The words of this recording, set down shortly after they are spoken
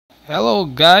Hello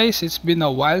guys, it's been a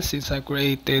while since I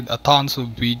created a tons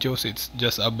of videos. It's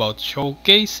just about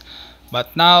showcase,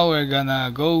 but now we're gonna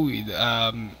go with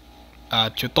a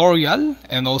tutorial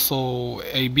and also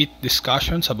a bit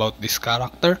discussions about this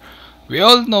character. We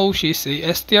all know she's a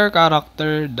S tier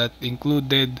character that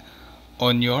included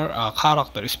on your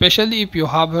character, especially if you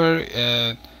have her.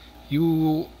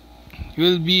 You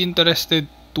will be interested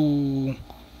to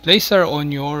place her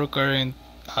on your current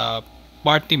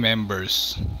party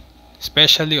members,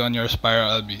 especially on your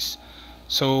Spiral Abyss.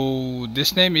 So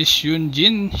this name is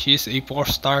YunJin. She's a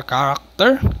 4-star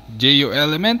character, JU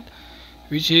element,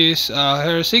 which is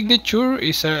her signature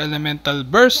is her elemental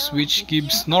burst, which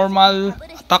gives normal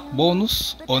attack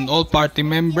bonus on all party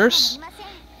members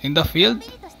in the field.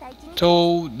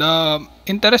 So the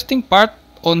interesting part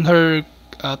on her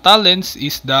talents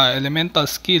is the elemental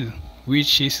skill,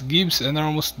 which gives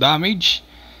enormous damage,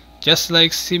 just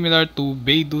like similar to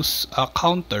Beidu's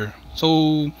counter.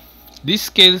 So this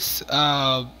scales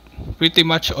pretty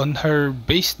much on her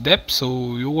base depth,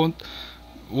 so you won't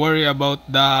worry about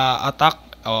the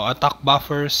attack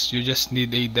buffers. You just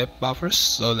need a depth buffers,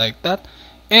 so like that.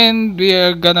 And we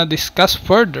are gonna discuss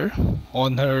further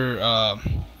on her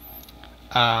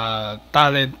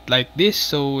talent like this.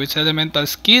 So it's elemental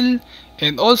skill,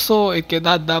 and also it can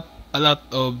add up a lot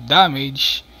of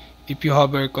damage if you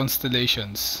hover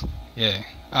constellations. Yeah.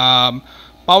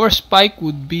 Power spike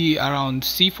would be around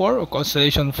C4 or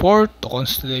constellation 4 to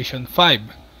constellation 5.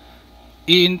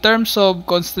 In terms of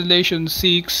constellation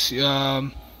 6,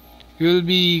 you'll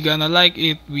be gonna like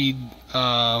it with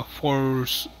for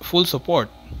full support,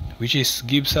 which is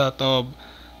gives a lot of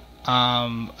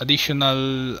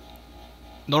additional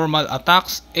normal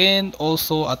attacks and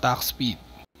also attack speed.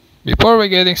 Before we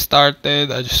getting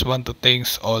started, I just want to thank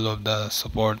all of the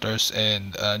supporters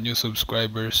and new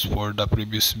subscribers for the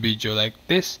previous video like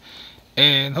this,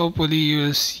 and hopefully you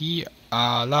will see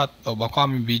a lot of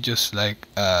upcoming videos like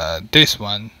this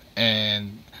one,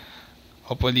 and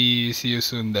hopefully see you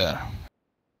soon there.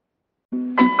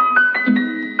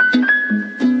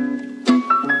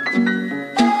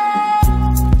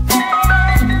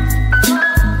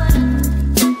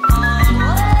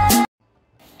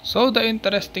 So the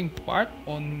interesting part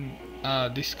on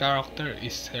this character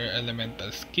is her elemental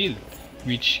skill,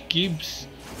 which gives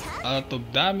a lot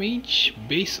of damage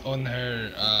based on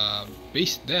her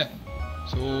base depth.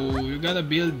 So you gotta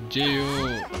build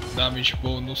JO damage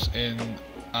bonus and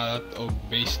a lot of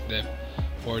base depth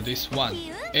for this one.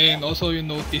 And also you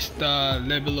notice the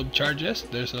level of charges.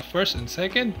 There's a first and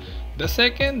second. The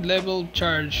second level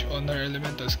charge on her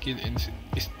elemental skill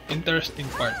is interesting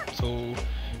part. So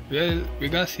we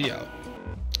gotta see out.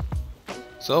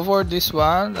 So for this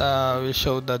one, we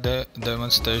show the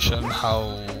demonstration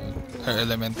how her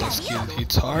elemental skill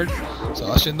hits hard.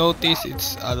 So as you notice,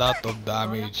 it's a lot of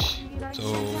damage.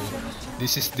 So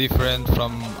this is different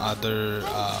from other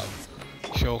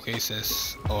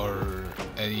showcases or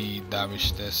any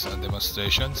damage test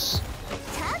demonstrations.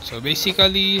 So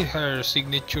basically, her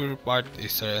signature part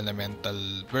is her elemental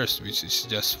burst, which is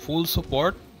just full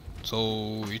support.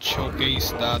 So it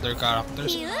showcased the other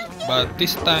characters, but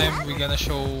this time we're gonna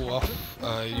show off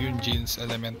YunJin's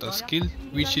elemental skill,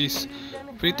 which is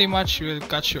pretty much will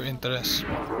catch your interest.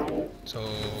 So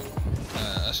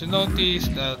as you notice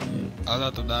that a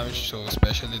lot of damage, so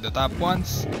especially the top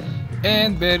ones,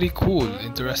 and very cool,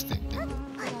 interesting thing.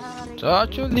 So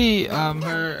actually,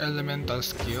 her elemental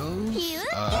skills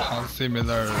have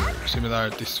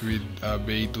similarities with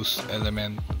Beidu's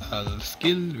elemental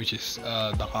skill, which is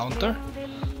the counter.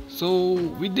 So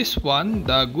with this one,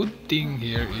 the good thing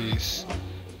here is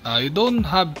you don't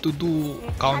have to do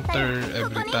counter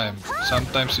every time.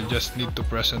 Sometimes you just need to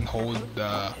press and hold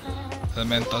the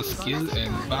elemental skill,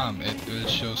 and bam, it will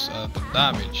show the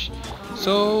damage.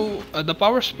 So the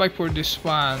power spike for this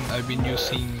one, I've been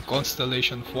using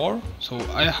constellation 4. So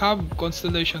I have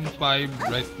constellation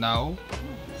 5 right now,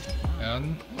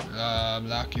 and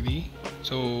luckily.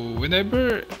 So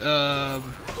whenever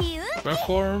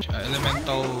perform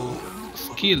elemental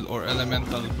skill or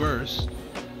elemental burst,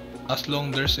 as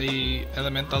long there's a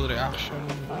elemental reaction,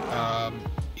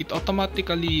 it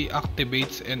automatically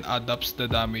activates and adapts the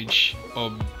damage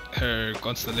of her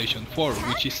constellation 4,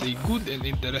 which is a good and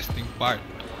interesting part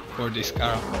for this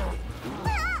character.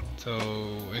 So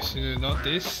as you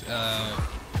notice,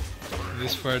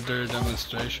 this further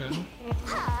demonstration,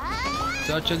 it's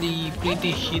actually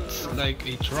pretty hits like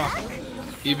a truck,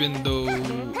 even though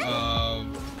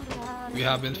we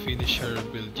haven't finished her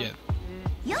build yet.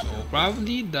 So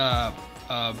probably the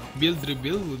build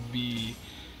reveal would be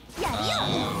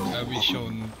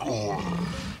shown.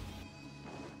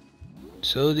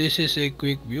 So this is a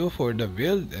quick view for the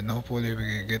build, and hopefully we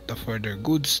can get the further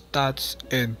good stats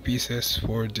and pieces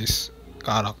for this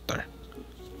character.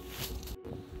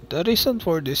 The reason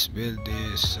for this build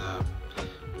is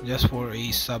just for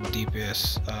a sub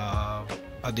DPS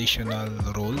additional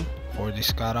role for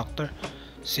this character,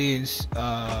 since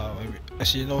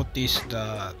as you notice,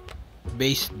 the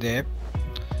base depth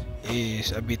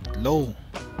is a bit low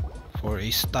for a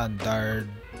standard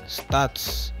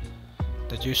stats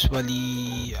that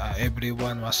usually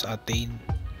everyone must attain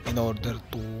in order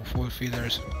to fulfill her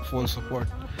full support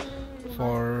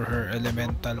for her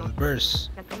elemental burst.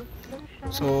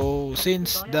 So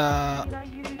since the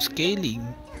scaling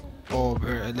of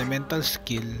her elemental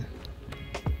skill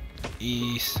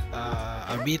is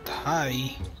a bit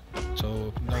high,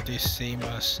 so notice same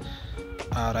as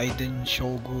Raiden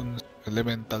Shogun's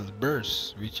elemental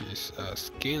burst, which is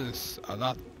scales a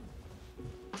lot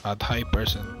at high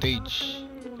percentage,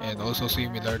 and also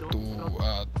similar to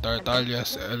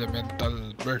Tartalia's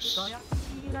elemental burst,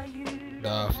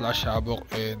 the flash havoc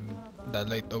and the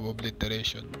light of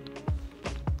obliteration.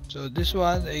 So this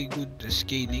one a good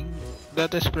scaling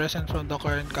that is present from the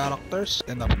current characters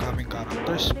and upcoming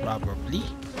characters probably.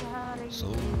 So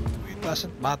it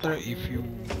doesn't matter if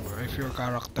your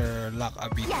character lack a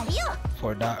bit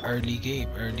for the early game,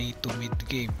 early to mid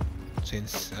game,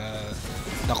 since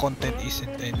the content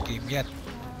isn't end game yet.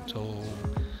 So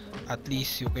at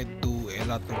least you can do a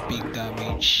lot of big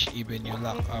damage even you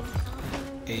lock up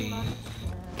a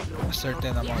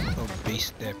certain amount of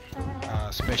base depth,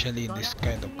 especially in this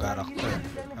kind of character,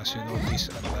 as you notice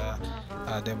on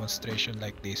the demonstration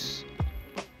like this.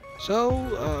 So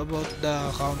about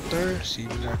the counter,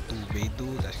 similar to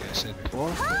Beidou, like I said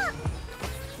before,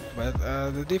 but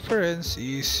the difference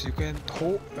is you can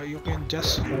you can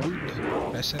just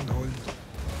hold, press and hold,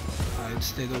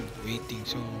 instead of waiting.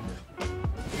 So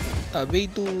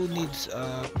Beidou needs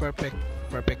perfect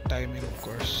timing, of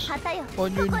course.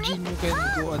 On YunJin you can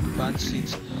go advanced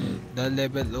since the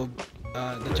level of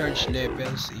the charge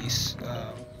levels is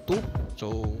 2,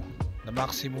 so the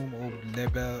maximum of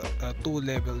level 2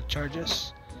 level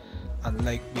charges,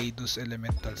 unlike Beidou's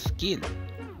elemental skill.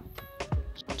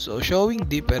 So showing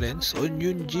difference, on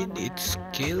YunJin it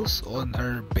scales on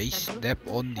her base depth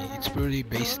only, it's purely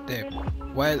base depth,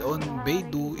 while on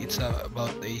Beidou it's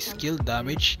about a skill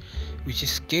damage which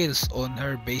scales on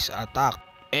her base attack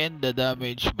and the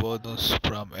damage bonus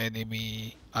from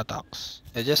enemy attacks.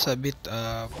 Just a bit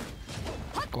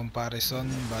comparison,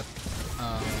 but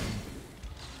um,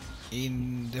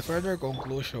 in the further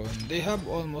conclusion, they have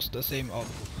almost the same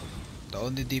output. The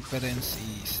only difference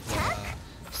is the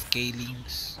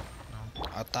scalings,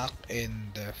 attack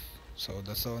and def. So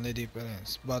that's the only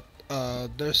difference. But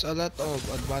there's a lot of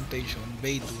advantage on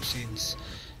Beidou since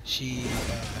she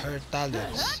her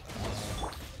talents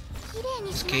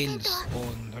scales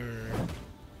on her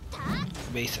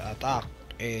base attack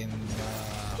and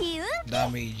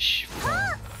damage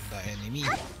from the enemy.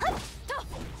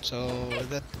 So in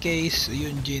that case,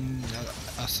 YunJin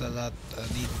has a lot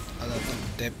need a lot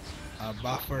of depth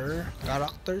buffer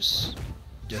characters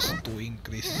just to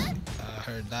increase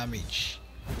her damage.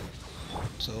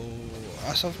 So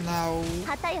as of now,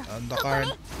 on the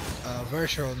current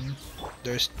version,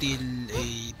 there's still a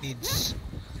needs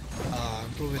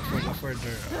improvement for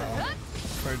the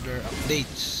further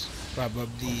updates.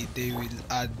 Probably they will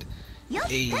add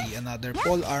another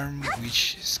pole arm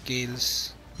which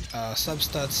scales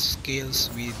substats scales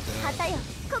with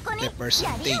the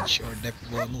percentage or depth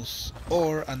bonus,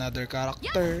 or another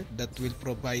character that will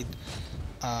provide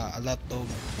a lot of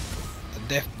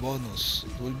depth bonus.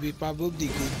 It will be probably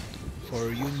good for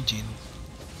YunJin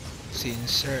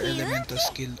since her elemental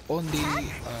skill only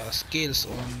scales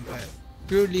on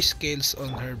purely scales on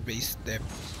her base depth,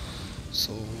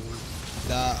 so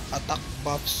the attack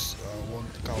buffs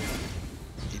won't count.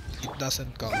 It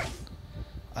doesn't count.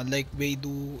 Unlike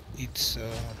Beidou, it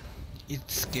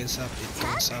scales up, it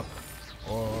counts up,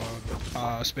 or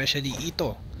especially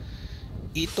Ito.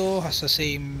 Ito has the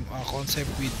same concept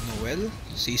with Noel,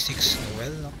 C6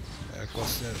 Noel, no?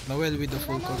 Noel with the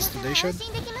full constellation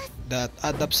that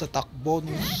adapts attack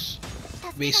bonus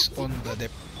based on the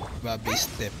depth, base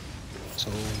depth. So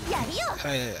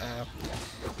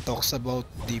talks about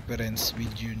difference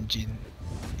with YunJin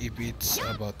if it's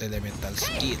about elemental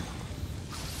skill.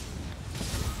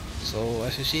 So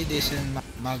as you see this in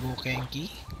Mago Kenki,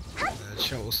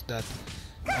 shows that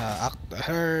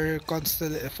her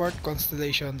fourth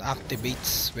constellation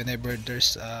activates whenever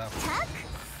there's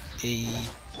a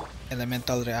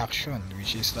elemental reaction,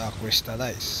 which is the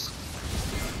crystallize.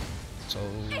 So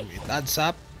it adds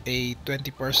up a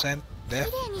 20% def,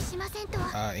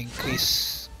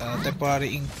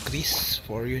 temporary increase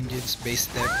for YunJin's base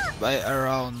def by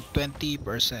around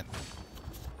 20%.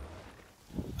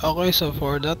 Okay, so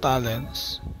for the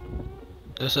talents,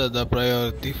 those are the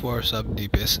priority for sub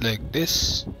DPS like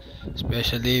this,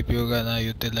 especially if you're gonna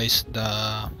utilize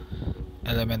the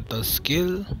elemental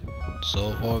skill.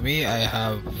 So for me, I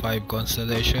have 5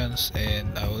 constellations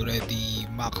and I already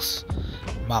max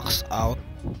out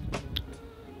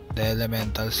the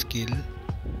elemental skill.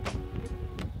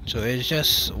 So it's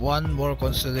just one more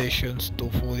constellations to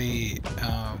fully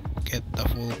get the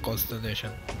full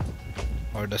constellation,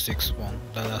 or the sixth one,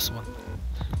 the last one.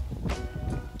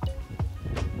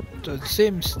 So it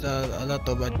seems that a lot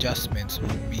of adjustments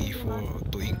would be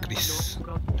to increase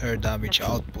her damage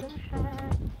output.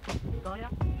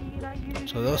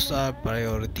 So those are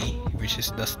priority, which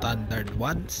is the standard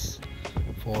ones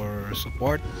for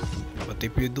support. But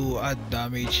if you do add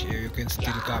damage, you can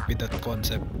still copy that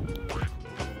concept.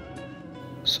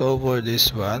 So for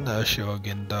this one, I'll show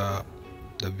again the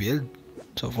build.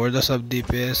 So for the sub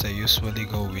DPS, I usually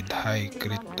go with high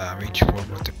crit damage for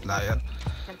multiplier.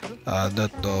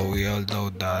 That we all know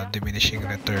the diminishing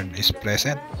return is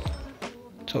present.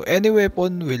 So any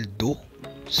weapon will do,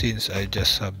 since I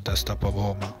just have the staff of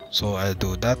Homa, so I'll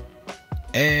do that.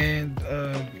 And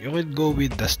you can go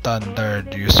with the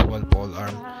standard usual pole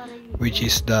arm, which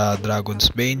is the Dragon's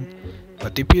Bane.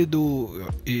 But if you do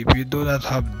not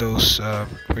have those,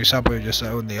 for example, you're just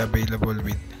only available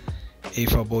with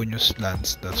AFA bonus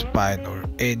lance, that's fine, or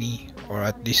any, or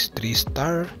at least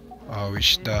 3-star,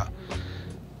 which the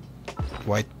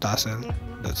white tassel,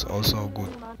 that's also good,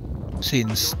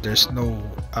 since there's no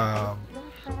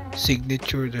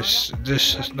signature, there's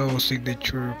no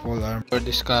signature pole arm for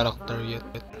this character yet.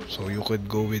 So you could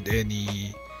go with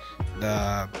any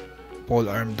the pole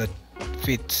arm that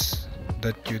fits,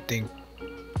 that you think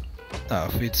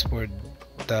fits for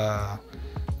the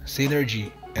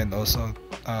synergy and also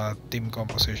team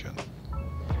composition.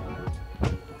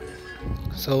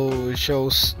 So it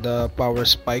shows the power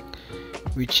spike,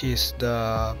 which is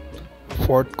the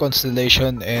 4th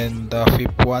constellation and the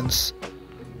 5th ones.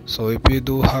 So if you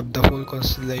do have the full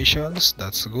constellations,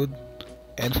 that's good.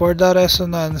 And for the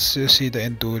resonance, you see the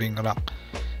enduring rock.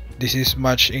 This is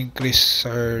much increase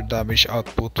our damage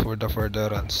output for the further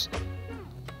runs.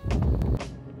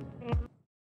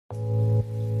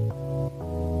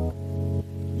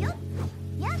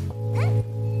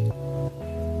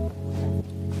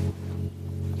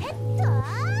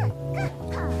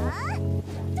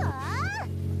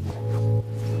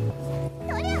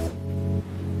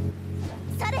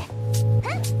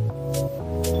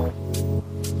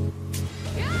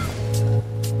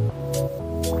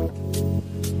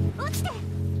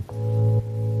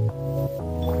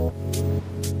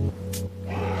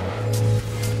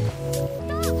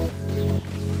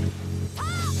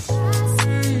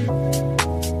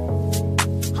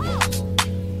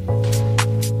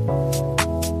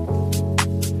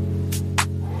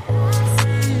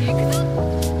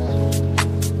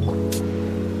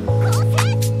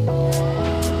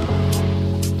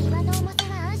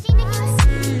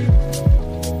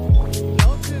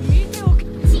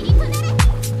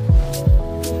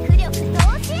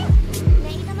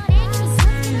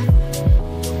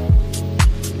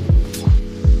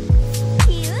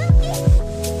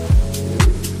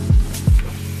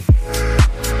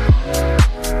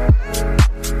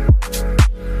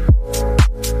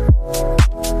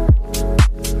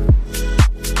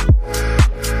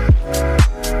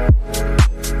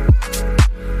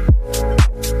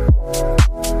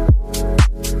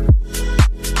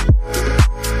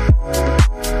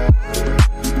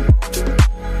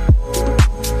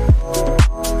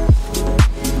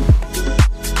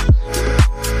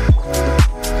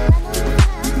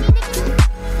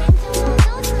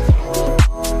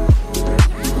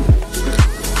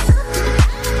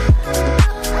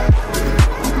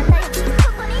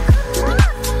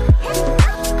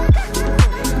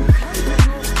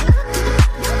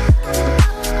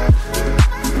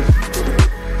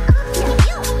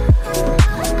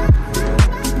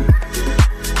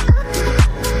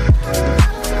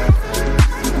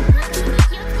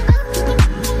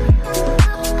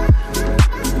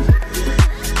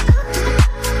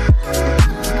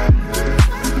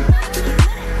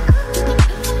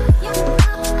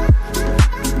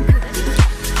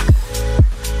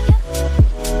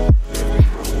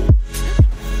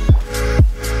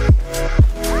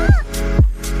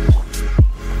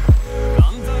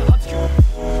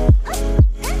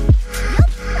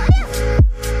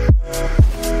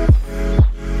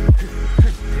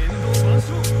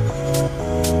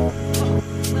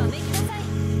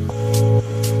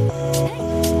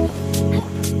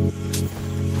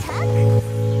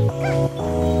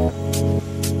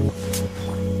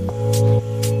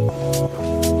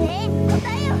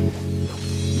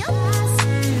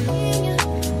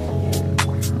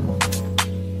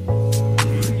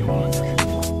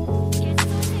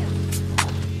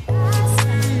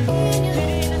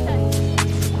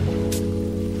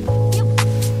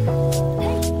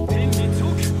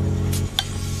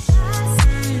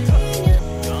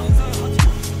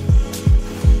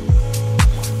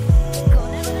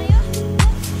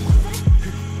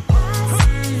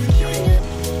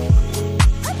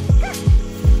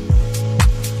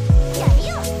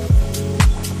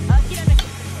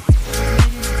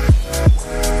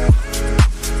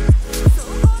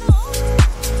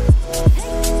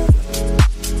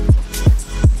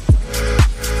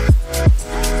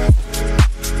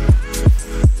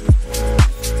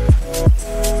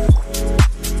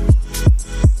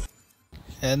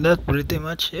 And that's pretty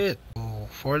much it. So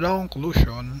for the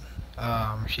conclusion,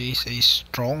 she is a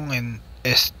strong and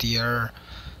S tier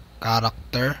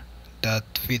character that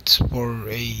fits for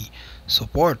a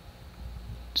support,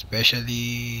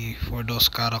 especially for those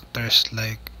characters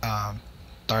like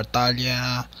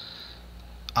Tartaglia,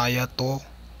 Ayato,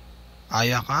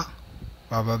 Ayaka,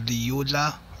 probably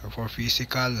Yula, or for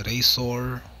physical,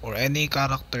 Razor, or any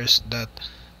characters that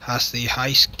has a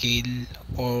high skill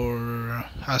or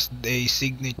has a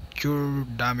signature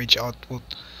damage output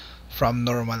from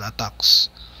normal attacks.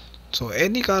 So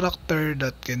any character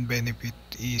that can benefit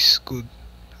is good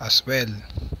as well.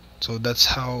 So that's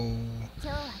how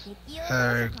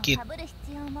her kit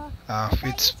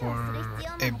fits for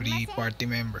every party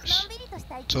members.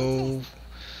 So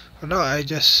no, I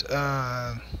just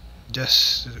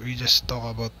we just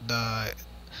talk about the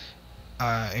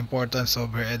importance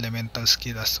of her elemental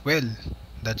skill as well.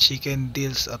 That she can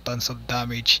deals a tons of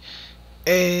damage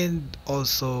and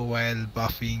also while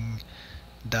buffing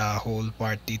the whole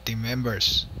party team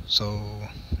members. So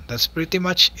that's pretty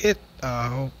much it.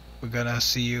 Hope we're gonna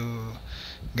see you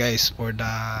guys for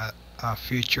the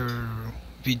future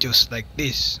videos like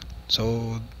this.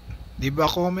 So leave a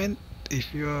comment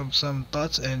if you have some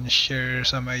thoughts and share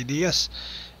some ideas.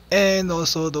 And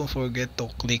also don't forget to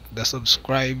click the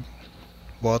subscribe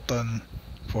button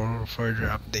for further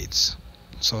updates.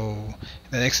 So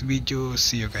in the next video,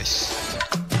 see you guys.